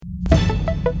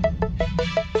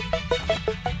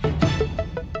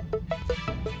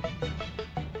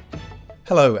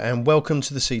Hello and welcome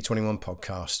to the C21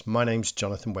 podcast. My name's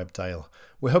Jonathan Webdale.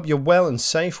 We hope you're well and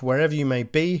safe wherever you may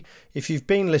be. If you've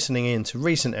been listening in to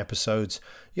recent episodes,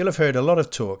 you'll have heard a lot of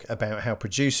talk about how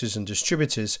producers and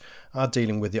distributors are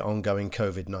dealing with the ongoing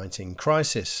COVID-19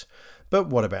 crisis. But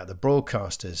what about the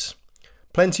broadcasters?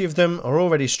 Plenty of them are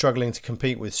already struggling to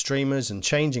compete with streamers and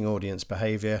changing audience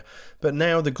behaviour, but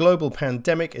now the global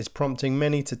pandemic is prompting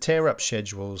many to tear up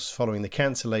schedules following the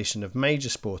cancellation of major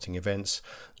sporting events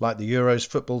like the Euros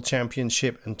Football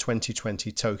Championship and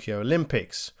 2020 Tokyo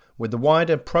Olympics, with the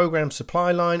wider programme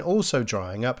supply line also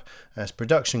drying up as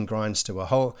production grinds to a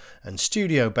halt and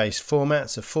studio-based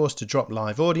formats are forced to drop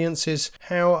live audiences.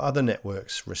 How are the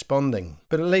networks responding?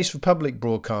 But at least for public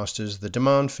broadcasters, the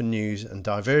demand for news and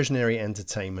diversionary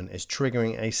entertainment is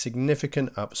triggering a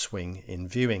significant upswing in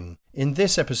viewing. In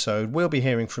this episode, we'll be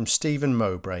hearing from Stephen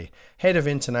Mowbray, Head of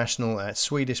International at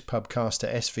Swedish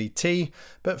pubcaster SVT,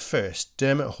 but first,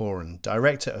 Dermot Horan,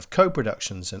 Director of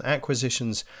Co-Productions and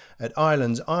Acquisitions at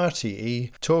Ireland's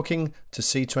RTE, talking to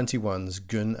C21's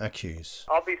Gun Accuse.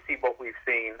 Obviously what we've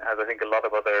seen, as I think a lot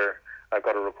of other, I've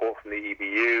got a report from the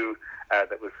EBU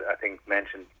that was, I think,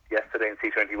 mentioned yesterday in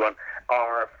C21,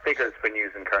 our figures for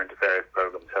news and current affairs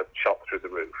programmes have shot through the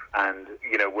roof. And,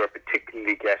 we're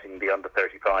particularly getting the under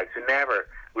 35s who never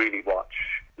really watch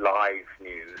live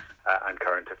news and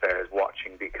current affairs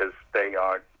watching because they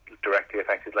are directly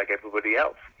affected like everybody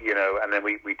else, and then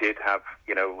we did have,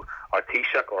 our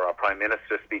Taoiseach or our Prime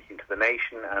Minister speaking to the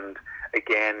nation and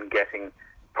again getting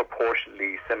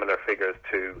proportionally similar figures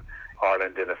to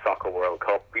Ireland in a soccer World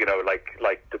Cup,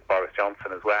 like Boris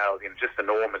Johnson as well, just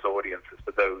enormous audiences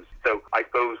for those. So I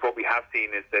suppose what we have seen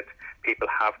is that people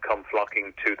have come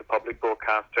flocking to the public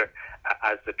broadcaster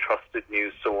as the trusted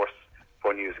news source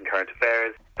for news and current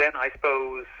affairs. Then I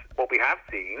suppose what we have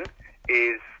seen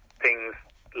is things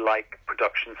like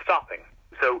production stopping.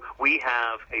 So we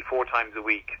have a 4 times a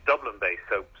week Dublin-based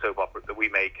soap opera that we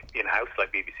make in-house,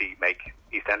 like BBC make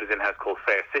EastEnders in-house, called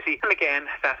Fair City. And again,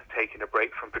 that has taken a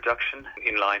break from production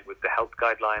in line with the health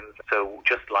guidelines. So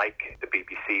just like the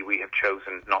BBC, we have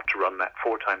chosen not to run that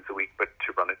 4 times a week, but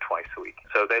to run it twice a week.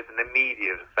 So there's an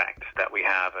immediate effect that we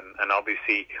have. And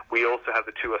obviously, we also have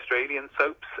the 2 Australian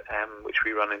soaps, which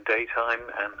we run in daytime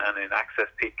and in Access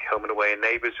Peak, Home and Away and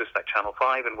Neighbours, just like Channel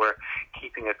 5. And we're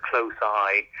keeping a close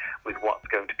eye with what's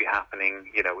going to be happening,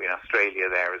 in Australia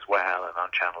there as well and on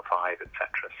Channel 5,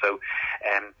 etc. So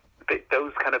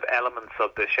those kind of elements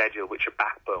of the schedule, which are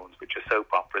backbones, which are soap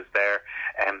operas, they're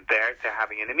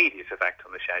having an immediate effect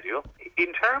on the schedule.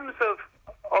 In terms of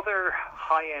other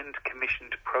high-end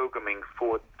commissioned programming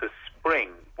for the spring,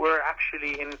 we're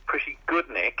actually in pretty good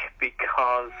nick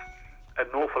because an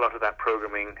awful lot of that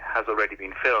programming has already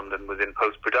been filmed and was in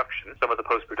post-production. Some of the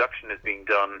post-production is being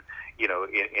done,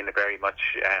 in a very much,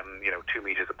 2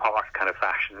 meters apart kind of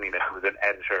fashion, with an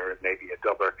editor and maybe a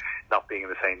dubber not being in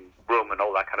the same room and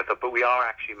all that kind of stuff. But we are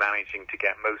actually managing to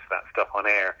get most of that stuff on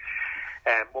air.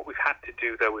 What we've had to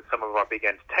do, though, with some of our big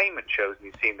entertainment shows, and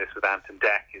you've seen this with Ant and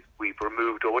Dec, is we've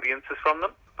removed audiences from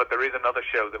them. But there is another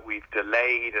show that we've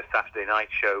delayed, a Saturday night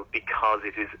show, because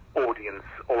it is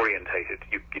audience-orientated.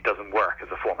 It doesn't work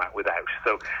as a format without.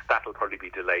 So that'll probably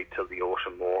be delayed till the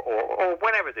autumn or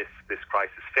whenever this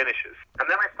crisis finishes. And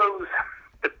then I suppose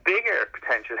the bigger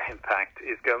potential impact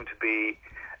is going to be,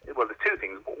 well, there's 2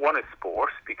 things. One is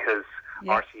sport, because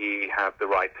RTE have the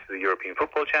rights to the European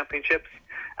Football Championships,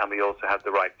 and we also have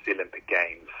the rights to the Olympic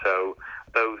Games. So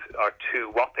those are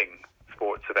 2 whopping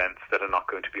sports events that are not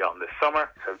going to be on this summer.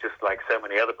 So just like so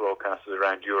many other broadcasters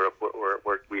around Europe,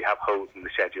 we have holes in the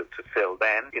schedule to fill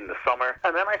then in the summer.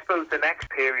 And then I suppose the next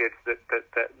period that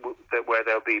where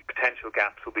there'll be potential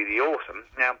gaps will be the autumn.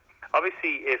 Now,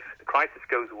 obviously, if the crisis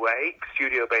goes away,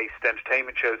 studio-based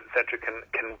entertainment shows, etc.,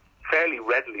 can fairly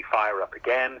readily fire up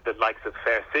again. The likes of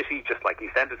Fair City, just like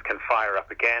EastEnders, can fire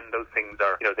up again. Those things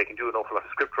are, they can do an awful lot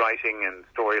of script writing and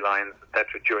storylines,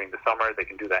 etc. during the summer. They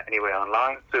can do that anyway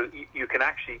online. So you can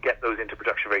actually get those into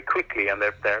production very quickly, and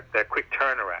they're quick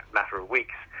turnaround, matter of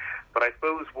weeks. But I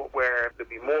suppose where there'll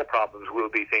be more problems will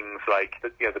be things like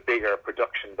the bigger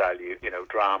production value,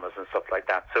 dramas and stuff like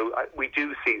that. So we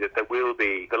do see that there will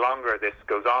be, the longer this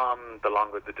goes on, the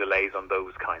longer the delays on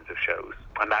those kinds of shows.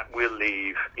 And that will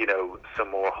leave,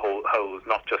 some more holes,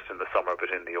 not just in the summer, but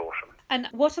in the autumn. And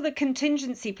what are the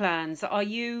contingency plans? Are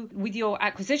you, with your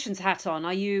acquisitions hat on,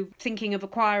 are you thinking of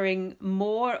acquiring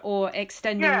more or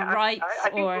extending rights? I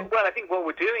think what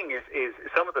we're doing is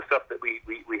some of the stuff that we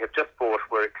have just bought,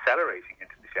 we're accelerating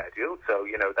into the schedule. So,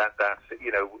 that's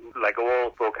like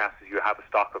all broadcasters, you have a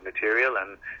stock of material,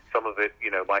 and some of it,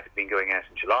 might have been going out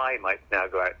in July, might now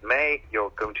go out in May.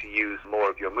 You're going to use more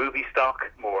of your movie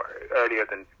stock more earlier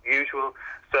than usual.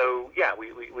 So, yeah,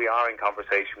 we are in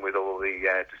conversation with all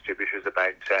the distributors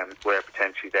about where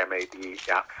potentially there may be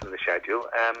gaps in the schedule,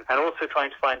 and also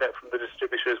trying to find out from the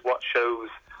distributors what shows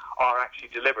are actually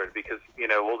delivered, because,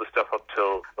 all the stuff up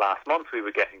till last month we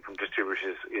were getting from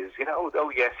distributors is,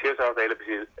 oh yes, here's our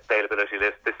availability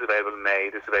list, this is available in May,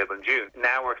 this is available in June.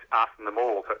 Now we're asking them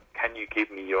all, can you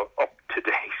give me your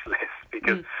up-to-date list?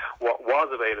 Because what was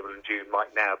available in June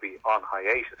might now be on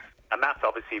hiatus. And that's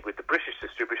obviously with the British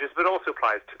distributors, but also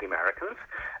applies to the Americans.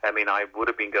 I mean, I would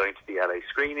have been going to the LA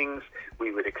screenings.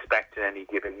 We would expect in any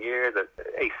given year that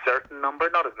a certain number,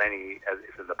 not as many as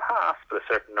in the past, but a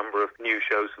certain number of new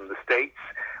shows from the States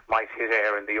might hit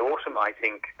air in the autumn. I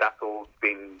think that's all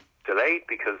been delayed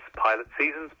because pilot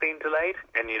season's been delayed.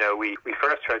 And, we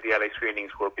first heard the LA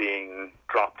screenings were being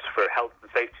dropped for health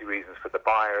and safety reasons for the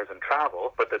buyers and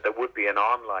travel, but that there would be an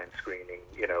online screening,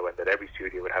 and that every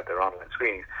studio would have their online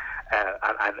screenings.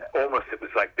 And almost it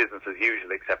was like business as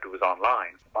usual, except it was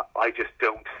online. I just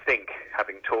don't think,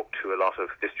 having talked to a lot of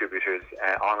distributors,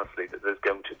 honestly, that there's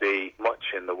going to be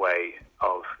much in the way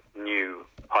of new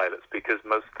pilots, because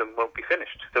most of them won't be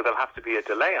finished. So there'll have to be a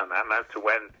delay on that, and as to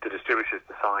when the distributors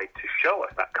decide to show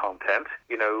us that content,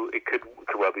 it could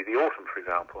well be the autumn, for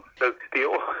example. So the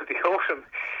autumn,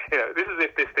 this is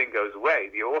if this thing goes away.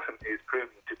 The autumn is proving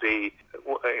to be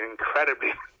an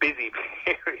incredibly busy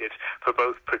period for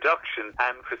both production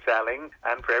and for selling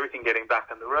and for everything getting back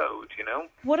on the road,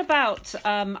 What about,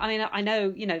 I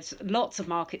know, lots of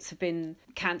markets have been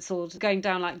cancelled, going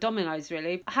down like dominoes,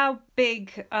 really. How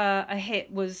big a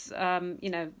hit was,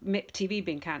 MIP TV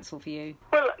being cancelled for you?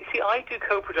 Well, see, I do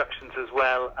co-productions as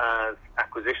well as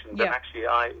acquisitions, and actually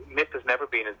MIP has never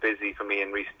been as busy for me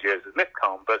in recent years as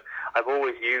MIPCOM, but I've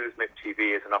always used MIP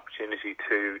TV as an opportunity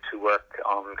to work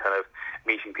on kind of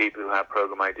meeting people who have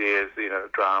program ideas,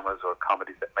 dramas or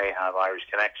comedies that may have Irish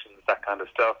connections, that kind of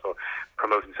stuff, or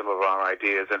promoting some of our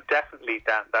ideas. And definitely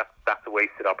that's a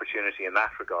wasted opportunity in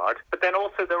that regard. But then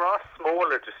also there are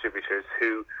smaller distributors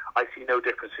who I see no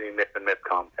difference between MIP and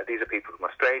MIPCOM. These are people from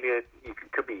Australia,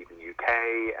 could be even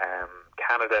UK,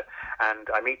 Canada, and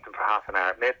I meet them for half an hour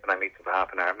at MIP and I meet them for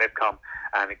half an hour at MIPCOM.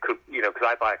 And it could, because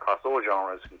I buy across all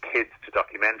genres, from kids to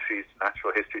documentaries,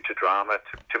 natural history to drama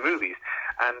to movies.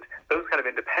 And those kind of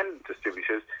independent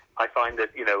distributors, I find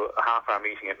that, a half-hour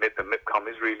meeting at MIP and MIPCOM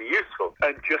is really useful.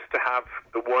 And just to have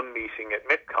the one meeting at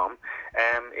MIPCOM,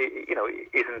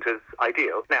 isn't as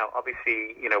ideal. Now,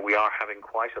 obviously, we are having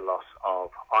quite a lot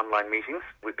of online meetings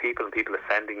with people, and people are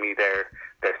sending me their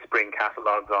spring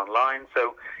catalogues online.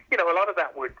 So, a lot of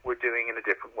that we're doing in a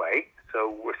different way.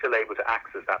 So we're still able to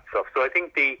access that stuff. So I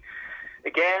think the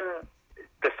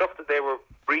stuff that they were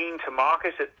bringing to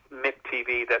market at MIP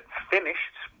TV that's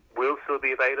finished will still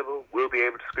be available. We'll be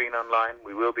able to screen online.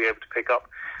 We will be able to pick up.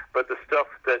 But the stuff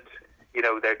that,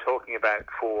 they're talking about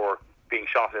for being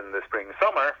shot in the spring,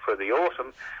 summer, for the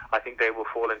autumn, I think they will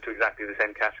fall into exactly the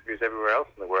same categories everywhere else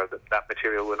in the world, that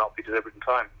material will not be delivered in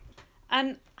time.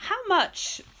 And how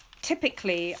much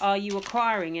typically are you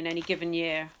acquiring in any given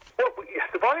year? Well, yes,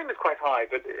 the volume is quite high,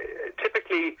 but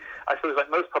typically, I suppose, like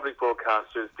most public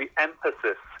broadcasters, the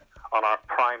emphasis on our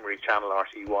primary channel,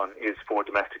 RTÉ1, is for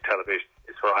domestic television,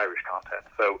 is for Irish content.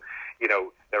 So,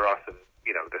 there are some,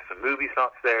 there's some movie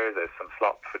slots there's some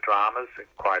slots for dramas,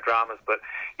 choir dramas, but,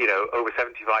 over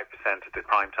 75% of the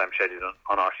primetime schedule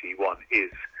on RTÉ1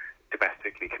 is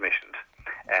domestically commissioned.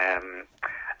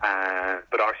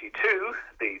 But RTÉ2,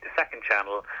 the second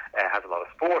channel, has a lot of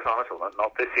sport on it, well,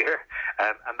 not this year,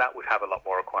 and that would have a lot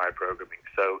more acquired programming.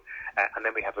 So, and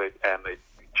then we have a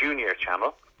junior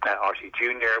channel, RTÉ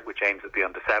Junior, which aims at the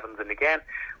under-7s. And again,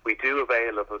 we do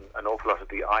avail of an awful lot of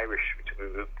the Irish, which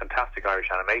is a fantastic Irish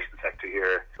animation sector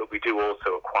here, but we do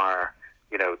also acquire,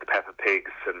 the Peppa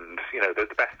Pigs and,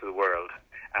 the best of the world.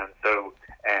 And so,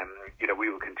 we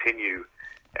will continue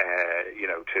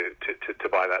to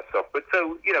buy that stuff. But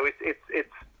so,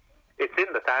 it's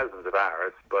in the thousands of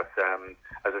hours, but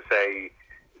as I say,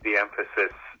 the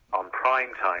emphasis on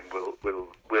prime time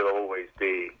will always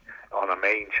be, on a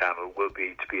main channel, will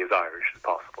be to be as Irish as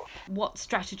possible. What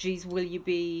strategies will you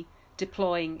be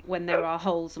deploying when there are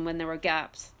holes and when there are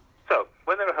gaps? So,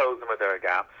 when there are holes and when there are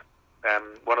gaps,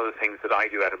 One of the things that I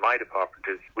do out of my department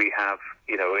is we have,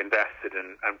 invested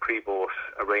in and pre-bought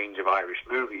a range of Irish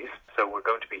movies. So we're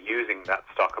going to be using that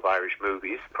stock of Irish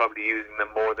movies, probably using them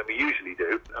more than we usually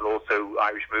do, and also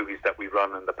Irish movies that we've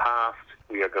run in the past.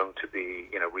 We are going to be,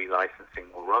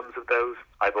 relicensing more runs of those.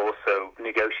 I've also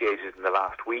negotiated in the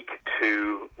last week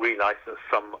to relicense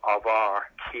some of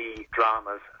our key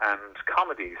dramas and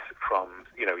comedies from,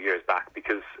 years back,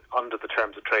 because under the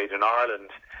terms of trade in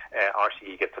Ireland,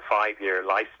 RTE gets a 5-year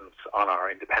license on our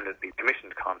independently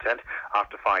commissioned content.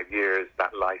 After 5 years,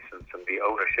 that license and the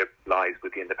ownership lies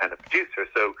with the independent producer.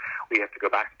 So we have to go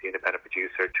back to the independent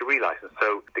producer to relicense.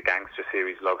 So the gangster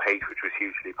series Love Hate, which was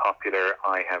hugely popular,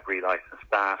 I have relicensed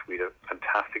that. We had a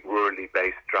fantastic rurally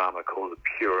based drama called The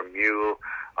Pure Mule.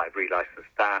 I've relicensed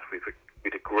that. We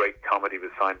did a great comedy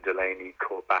with Simon Delaney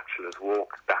called Bachelor's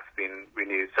Walk. That's been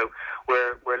renewed. So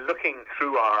we're looking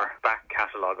through our back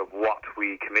catalogue of what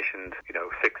we commissioned,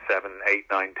 6, 7, 8,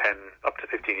 9, 10, up to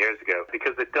 15 years ago,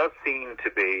 because it does seem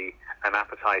to be an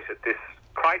appetite at this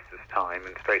crisis time,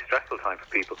 and it's a very stressful time for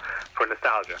people, for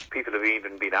nostalgia. People have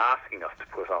even been asking us to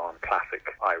put on classic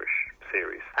Irish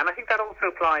series. And I think that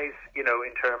also applies, in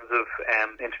terms of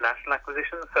international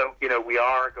acquisitions. So, we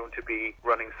are going to be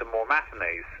running some more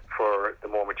matinees for the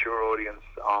more mature audience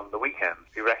on the weekends.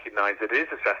 We recognise that it is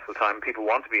a stressful time. People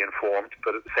want to be informed,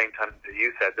 but at the same time, as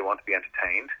you said, they want to be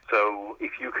entertained. So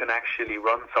if you can actually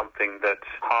run something that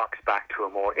harks back to a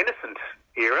more innocent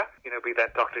era, be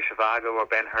that Dr. Zhivago or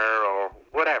Ben-Hur or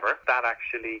whatever, that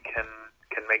actually can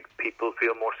make people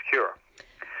feel more secure.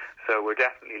 So we're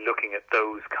definitely looking at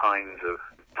those kinds of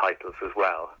titles as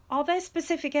well. Are there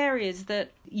specific areas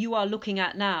that you are looking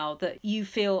at now that you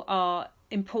feel are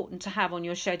important to have on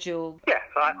your schedule? Yes,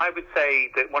 I would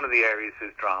say that one of the areas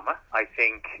is drama. I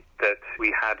think that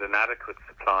we had an adequate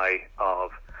supply of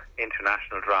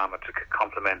international drama to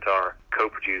complement our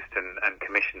co-produced and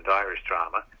commissioned Irish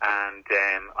drama, and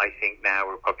I think now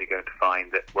we're probably going to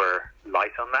find that we're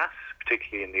light on that,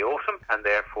 particularly in the autumn, and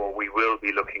therefore we will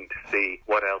be looking to see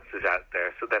what else is out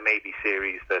there. So there may be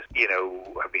series that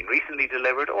have been recently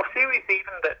delivered, or series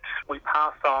even that we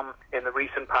passed on in the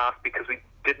recent past because we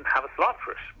didn't have a slot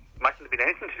for it. Mightn't have been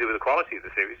anything to do with the quality of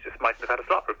the series, just mightn't have had a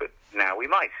slot for it, but now we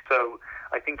might. So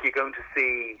I think you're going to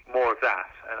see more of that,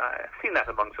 and I've seen that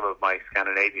among some of my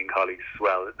Scandinavian colleagues as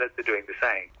well, that they're doing the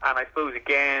same. And I suppose,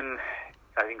 again,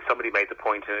 I think somebody made the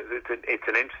point, and it's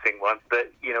an interesting one,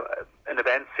 that, an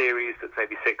event series that's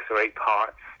maybe 6 or 8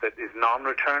 parts that is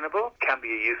non-returnable can be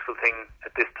a useful thing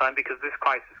at this time, because this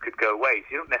crisis could go away.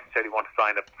 So you don't necessarily want to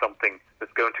sign up something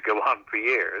that's going to go on for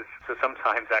years. So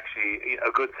sometimes actually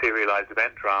a good serialised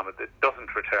event drama that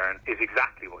doesn't return is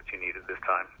exactly what you need at this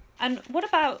time. And what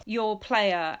about your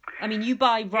player? I mean, you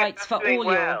buy rights for all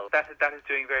your... That is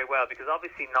doing very well, because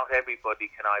obviously not everybody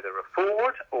can either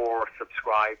afford or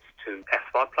subscribe to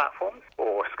SVOD platforms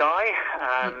or Sky,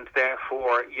 and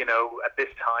therefore, at this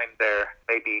time they're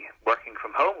maybe working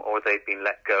from home, or they've been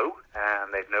let go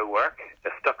and they've no work.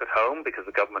 They're stuck at home because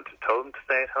the government has told them to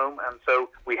stay at home, and so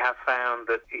we have found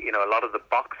that, a lot of the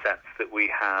box sets that we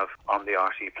have on the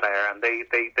RTE player, and they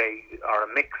are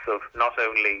a mix of not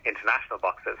only international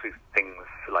box sets, we've things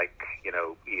like,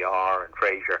 ER and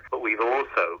Frasier, but we've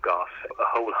also got a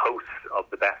whole host of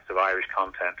the best of Irish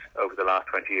content over the last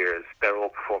 20 years. They're all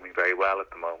performing very well at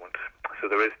the moment. So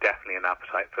there is definitely an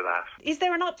appetite for that. Is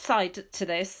there an upside to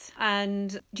this?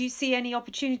 And do you see any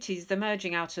opportunities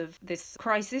emerging out of this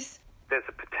crisis? There's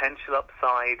a potential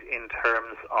upside in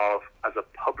terms of, as a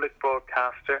public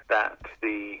broadcaster, that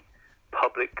the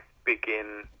public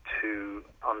begin to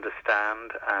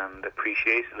understand and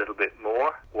appreciate a little bit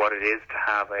more what it is to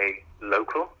have a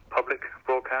local public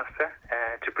broadcaster,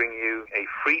 to bring you a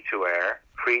free-to-air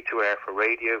for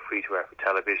radio, free-to-air for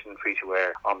television,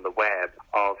 free-to-air on the web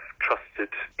of trusted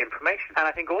information. And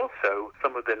I think also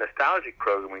some of the nostalgic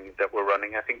programming that we're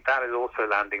running, I think that is also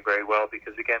landing very well,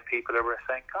 because again, people are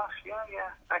saying, gosh,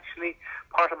 yeah, actually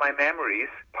part of my memories,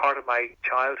 part of my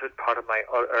childhood, part of my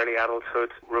early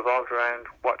adulthood revolved around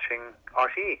watching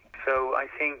RTE. So I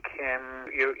think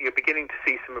you're beginning to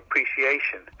see some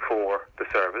appreciation for the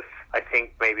service. I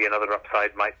think maybe another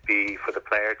upside might be for the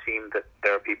player team, that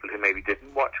there are people who maybe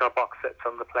didn't watch our box sets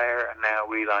on the player and now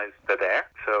realise they're there.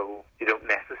 So you don't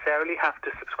necessarily have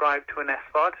to subscribe to an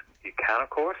SVOD. you can, of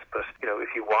course, but,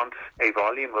 if you want a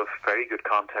volume of very good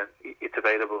content, it's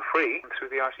available free through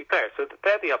the RTÉ Player. So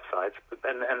they're the upsides, but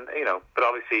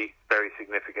obviously very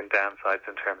significant downsides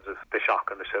in terms of the shock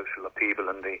and the social upheaval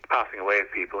and the passing away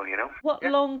of people, What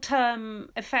long-term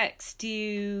effects do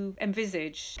you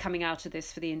envisage coming out of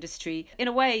this for the industry? In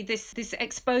a way, this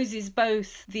exposes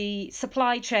both the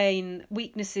supply chain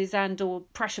weaknesses and or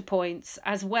pressure points,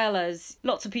 as well as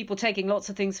lots of people taking lots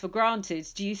of things for granted.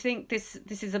 Do you think this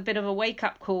is a bit of a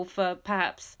wake-up call for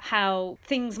perhaps how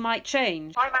things might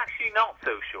change? I'm actually not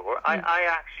so sure. I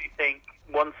actually think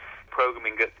once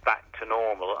programming gets back to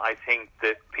normal, I think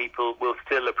that people will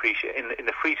still appreciate, in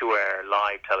the free-to-air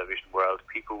live television world,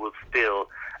 people will still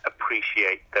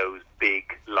appreciate those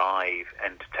big live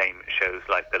entertainment shows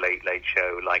like The Late Late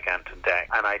Show, like Ant and Dec.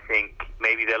 And I think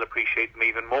maybe they'll appreciate them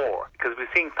even more, because we're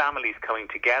seeing families coming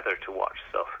together to watch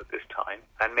stuff at this time,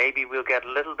 and maybe we'll get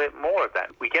a little bit more of that.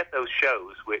 We get those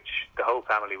shows which the whole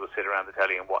family will sit around the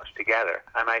telly and watch together,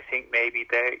 and I think maybe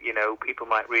people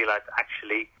might realise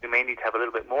actually we may need to have a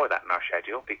little bit more of that in our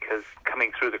schedule, because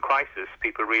coming through the crisis,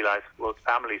 people realise, well,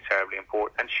 family is terribly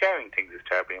important, and sharing things is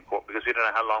terribly important, because we don't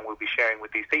know how long we'll be sharing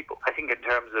with these people. I think in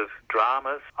terms of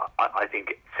dramas, I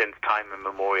think since time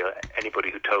immemorial, anybody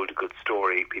who told a good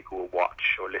story, people will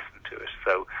watch or listen to it.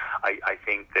 So I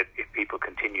think that if people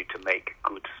continue to make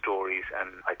good stories, and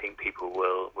I think people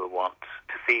will want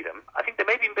to see them. I think there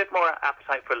may be a bit more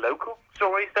appetite for local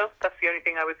stories, though. That's the only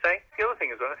thing I would say. The other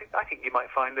thing is, I think you might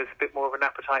find there's a bit more of an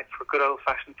appetite for good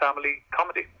old-fashioned family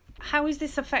comedy. How is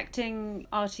this affecting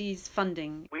RTÉ's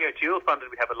funding? We are dual funded.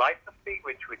 We have a license fee,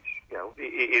 which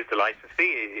is the license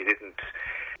fee. It isn't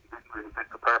really fit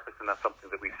for purpose, and that's something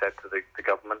that we said to the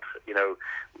government.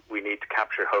 We need to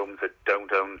capture homes that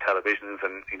don't own televisions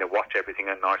and watch everything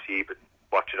on RTÉ, but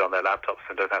watch it on their laptops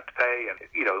and don't have to pay, and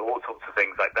all sorts of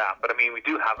things like that. But I mean, we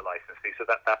do have a license fee, so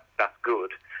that's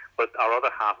good. But our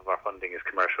other half of our funding is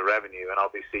commercial revenue, and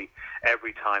obviously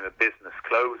every time a business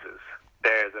closes,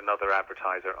 there's another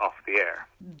advertiser off the air.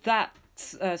 That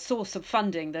source of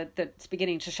funding that's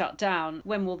beginning to shut down,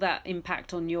 when will that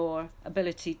impact on your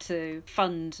ability to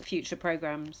fund future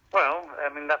programmes? Well,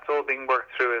 I mean, that's all being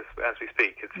worked through as we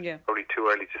speak. It's probably too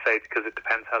early to say, because it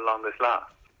depends how long this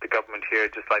lasts. The government here,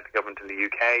 just like the government in the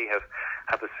UK,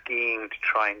 have a scheme to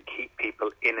try and keep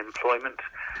people in employment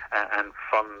and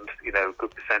fund,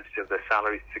 good percentage of their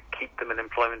salaries to keep them in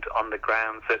employment, on the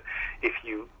grounds that if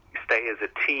you stay as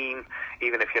a team,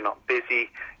 even if you're not busy,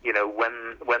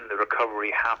 when the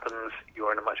recovery happens,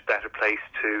 you're in a much better place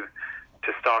to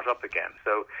start up again.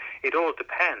 So it all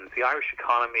depends. The Irish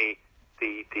economy,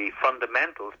 the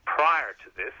fundamentals prior to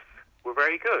this were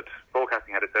very good.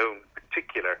 Broadcasting had its own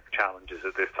particular challenges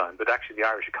at this time, but actually the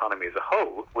Irish economy as a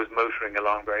whole was motoring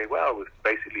along very well with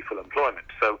basically full employment.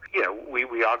 So,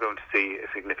 we are going to see a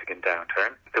significant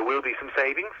downturn. There will be some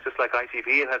savings, just like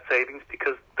ITV had savings,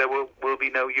 because there will be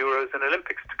no Euros and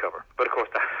Olympics to cover. But of course,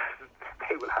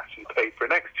 they will actually pay for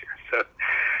next year. So,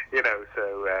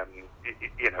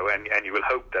 and you will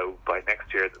hope, though, by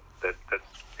next year that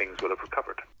things will have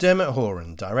recovered. Dermot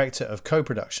Horan, Director of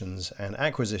Co-Productions and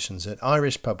Acquisitions at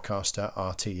Irish pubcaster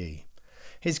RTÉ.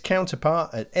 His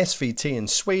counterpart at SVT in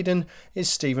Sweden is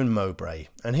Stephen Mowbray,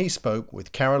 and he spoke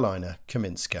with Carolina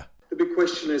Kaminska. The big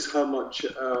question is how much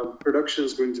production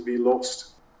is going to be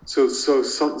lost. So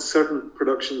certain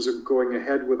productions are going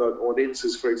ahead without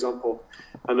audiences, for example,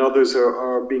 and others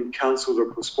are being cancelled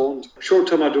or postponed. Short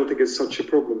term, I don't think it's such a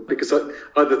problem, because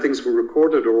either things were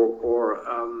recorded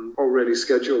or already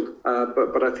scheduled.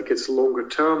 But I think it's longer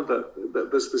term that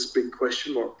there's this big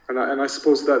question mark, and I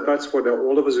suppose that's what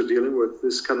all of us are dealing with,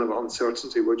 this kind of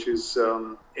uncertainty, which is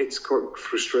it's quite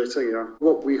frustrating. Yeah,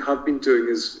 what we have been doing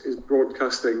is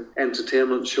broadcasting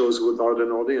entertainment shows without an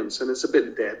audience, and it's a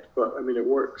bit dead, but I mean it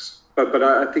works. But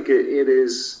I think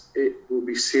it will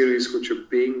be series which are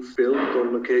being filmed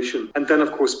on location. And then,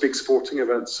 of course, big sporting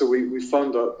events. So we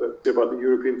found out about the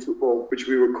European football, which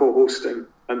we were co-hosting,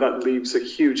 and that leaves a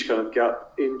huge kind of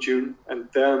gap in June. And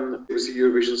then it was the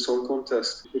Eurovision Song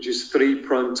Contest, which is 3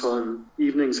 primetime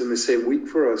evenings in the same week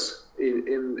for us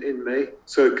in May.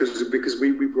 So because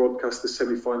we broadcast the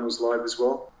semi-finals live as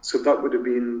well. So that would have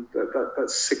been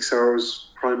that's 6 hours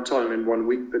prime time in 1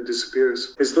 week that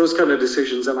disappears. It's those kind of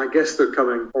decisions, and I guess they're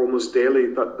coming almost daily,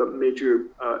 that that major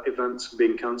events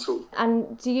being cancelled.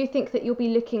 And do you think that you'll be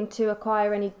looking to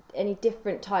acquire any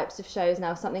different types of shows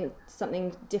now,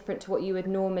 something different to what you would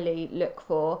normally look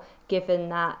for, given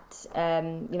that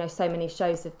so many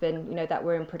shows have been that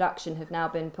were in production have now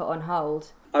been put on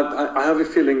hold? I have a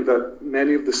feeling that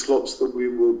many of the slots that we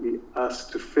will be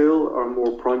asked to fill are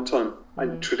more prime time.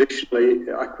 And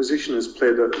traditionally, acquisition has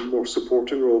played a more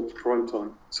supporting role to prime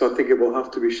time. So I think it will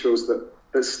have to be shows that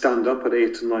stand up at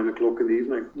 8 and 9 o'clock in the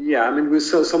evening. Yeah, I mean, we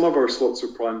sell some of our slots are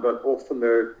prime, but often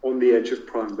they're on the edge of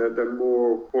prime. They're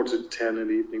more quarter to 10 in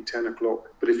the evening, 10 o'clock.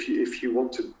 But if you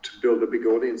want to build a big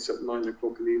audience at 9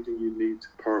 o'clock in the evening, you need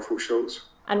powerful shows.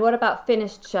 And what about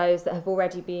finished shows that have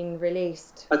already been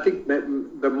released? I think that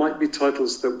there might be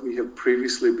titles that we have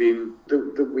previously been,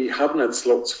 that we haven't had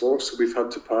slots for, so we've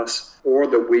had to pass, or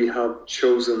that we have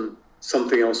chosen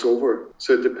something else over.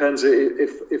 So it depends.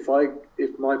 If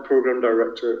my program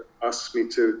director asks me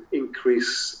to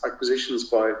increase acquisitions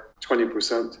by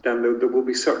 20%, then there will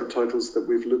be certain titles that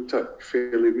we've looked at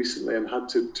fairly recently and had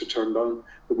to turn down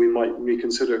that we might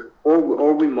reconsider,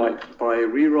 or we might buy a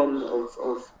rerun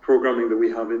of programming that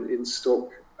we have in stock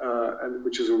and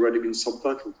which has already been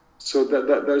subtitled. So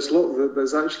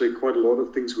there's actually quite a lot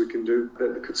of things we can do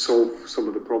that could solve some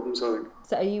of the problems, I think.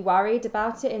 So are you worried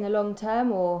about it in the long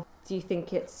term, or do you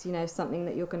think it's something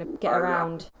that you're going to get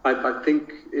around? I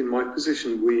think in my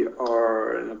position we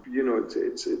are,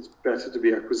 it's better to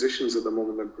be acquisitions at the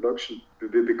moment than production,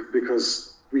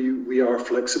 because we are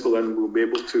flexible and we'll be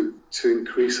able to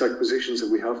increase acquisitions if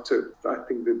we have to. I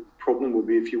think the problem will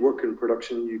be if you work in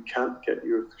production, you can't get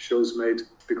your shows made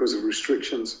because of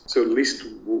restrictions. So at least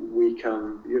we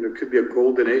can, it could be a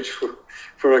golden age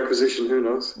for acquisition, who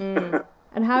knows?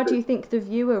 And how do you think the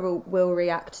viewer will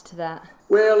react to that?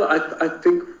 Well, I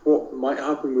think what might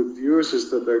happen with viewers is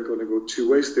that they're going to go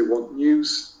two ways. They want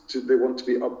news, they want to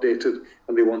be updated,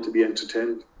 and they want to be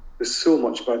entertained. There's so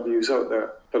much bad news out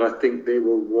there that I think they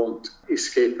will want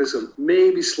escapism.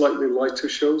 Maybe slightly lighter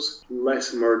shows,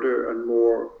 less murder and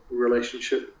more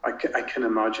relationship. I can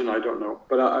imagine, I don't know.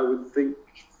 But I would think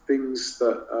things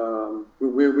that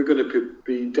we're going to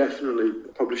be definitely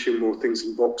publishing more things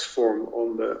in box form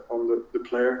on the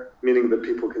player, meaning that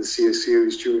people can see a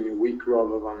series during a week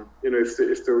rather than,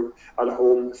 if they're at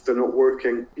home, if they're not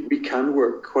working. We can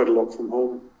work quite a lot from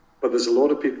home. But there's a lot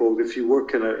of people, if you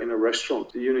work in a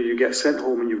restaurant, you get sent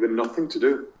home and you've got nothing to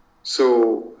do.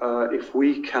 So if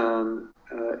we can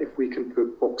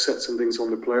put box sets and things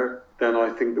on the player, then I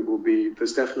think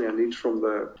there's definitely a need from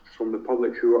the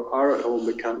public who are at home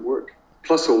that can't work.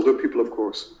 Plus older people, of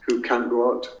course, who can't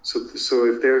go out. So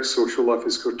if their social life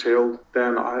is curtailed,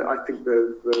 then I think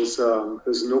there's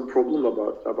no problem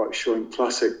about showing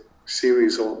classic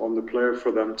series on the player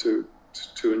for them to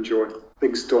enjoy.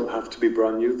 Things don't have to be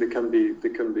brand new. They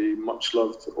can be much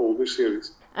loved older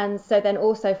series. And so then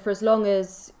also, for as long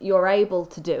as you're able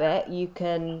to do it, you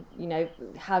can,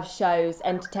 have shows,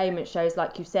 entertainment shows,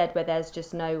 like you said, where there's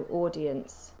just no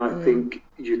audience. I think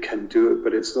you can do it,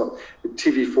 but it's not.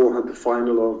 TV4 had the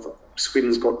final of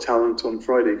Sweden's Got Talent on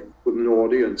Friday with no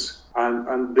audience.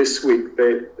 And this week,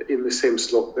 in the same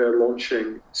slot, they're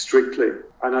launching Strictly.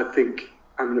 And I think,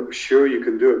 I'm not sure you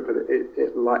can do it, but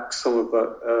it lacks some of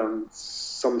that,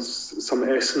 some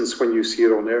essence when you see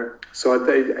it on air. So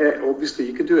obviously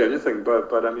you can do anything,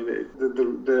 but I mean,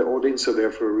 the audience are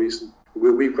there for a reason.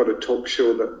 We've got a talk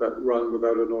show that ran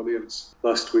without an audience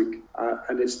last week,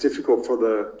 and it's difficult for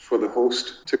the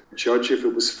host to judge if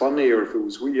it was funny or if it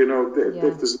was,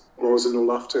 if there's applause and no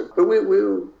laughter. But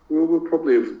we'll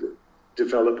probably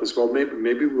develop as well.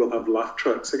 Maybe we'll have laugh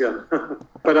tracks again.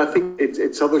 But I think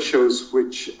it's other shows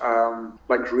which,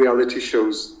 like reality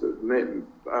shows,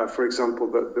 for example,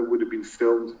 that would have been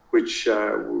filmed, which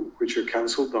are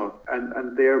cancelled now,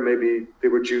 and maybe they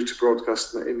were due to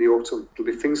broadcast in the autumn.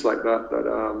 There'll be things like that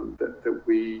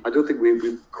I don't think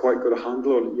we've quite got a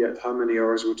handle on it yet. How many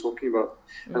hours we're talking about,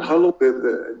 and how long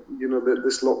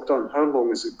this lockdown, how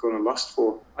long is it going to last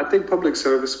for? I think public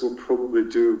service will probably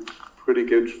do pretty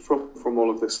good from all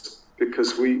of this,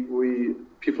 because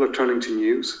people are turning to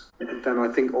news, and then I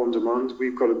think on demand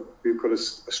we've got a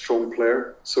strong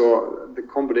player. So the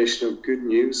combination of good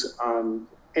news and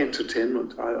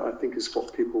entertainment, I think, is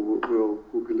what people will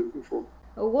be looking for.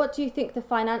 What do you think the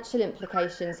financial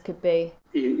implications could be?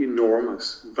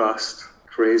 Enormous, vast,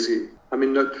 crazy. I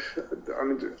mean,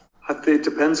 it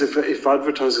depends if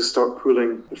advertisers start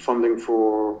pooling the funding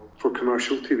for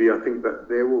commercial TV. I think that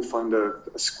they will find a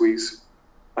squeeze.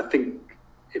 I think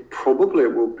it probably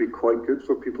will be quite good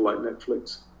for people like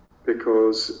Netflix,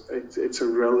 because it's a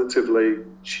relatively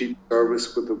cheap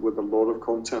service with a lot of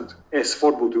content.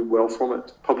 SVOD will do well from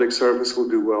it. Public service will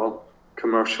do well.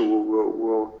 commercial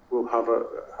will have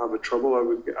a trouble,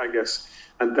 I guess.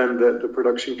 And then the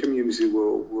production community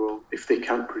will, if they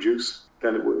can't produce,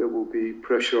 then it will be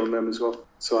pressure on them as well.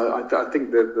 So I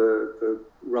think that the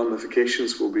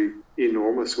ramifications will be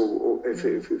enormous, or if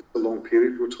it's a long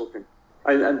period we're talking.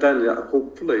 And then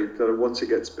hopefully that once it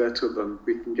gets better, then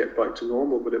we can get back to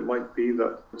normal. But it might be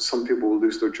that some people will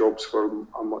lose their jobs for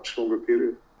a much longer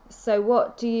period. So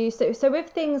what do you so with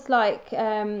things like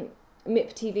MIP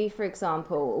TV, for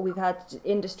example, we've had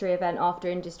industry event after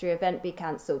industry event be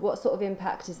cancelled. What sort of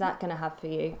impact is that going to have for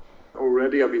you?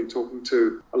 Already I've been talking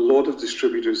to a lot of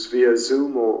distributors via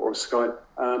Zoom or Skype.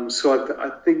 So I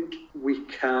think we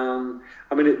can...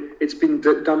 I mean, it's been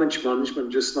damage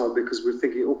management just now, because we're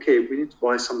thinking, okay, we need to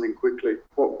buy something quickly.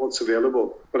 What's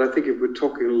available? But I think if we're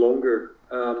talking longer,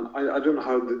 I don't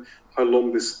know how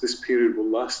long this period will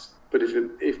last. But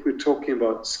if we're talking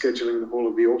about scheduling the whole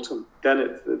of the autumn, then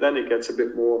it gets a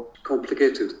bit more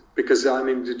complicated. Because I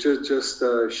mean, just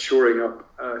shoring up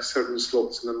certain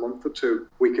slots in a month or two,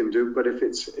 we can do. But if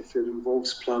it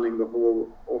involves planning the whole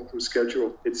autumn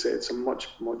schedule, it's a much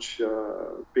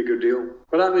bigger deal.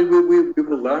 But I mean, we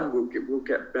will learn. We'll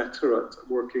get better at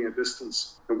working at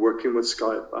distance and working with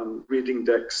Skype and reading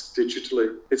decks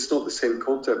digitally. It's not the same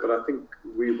content, but I think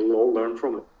we will all learn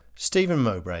from it. Stephen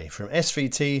Mowbray from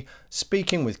SVT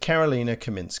speaking with Karolina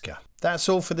Kaminska. That's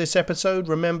all for this episode.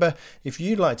 Remember, if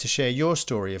you'd like to share your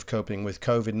story of coping with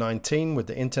COVID-19 with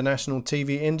the international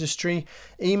TV industry,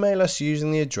 email us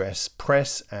using the address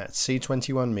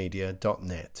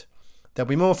press@c21media.net. There'll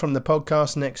be more from the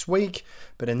podcast next week,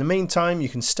 but in the meantime, you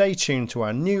can stay tuned to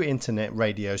our new internet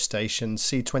radio station,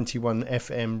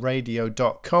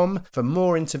 c21fmradio.com, for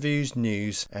more interviews,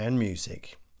 news and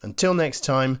music. Until next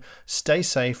time, stay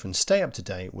safe and stay up to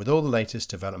date with all the latest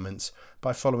developments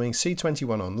by following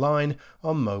C21 online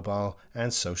on mobile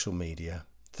and social media.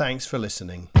 Thanks for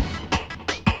listening.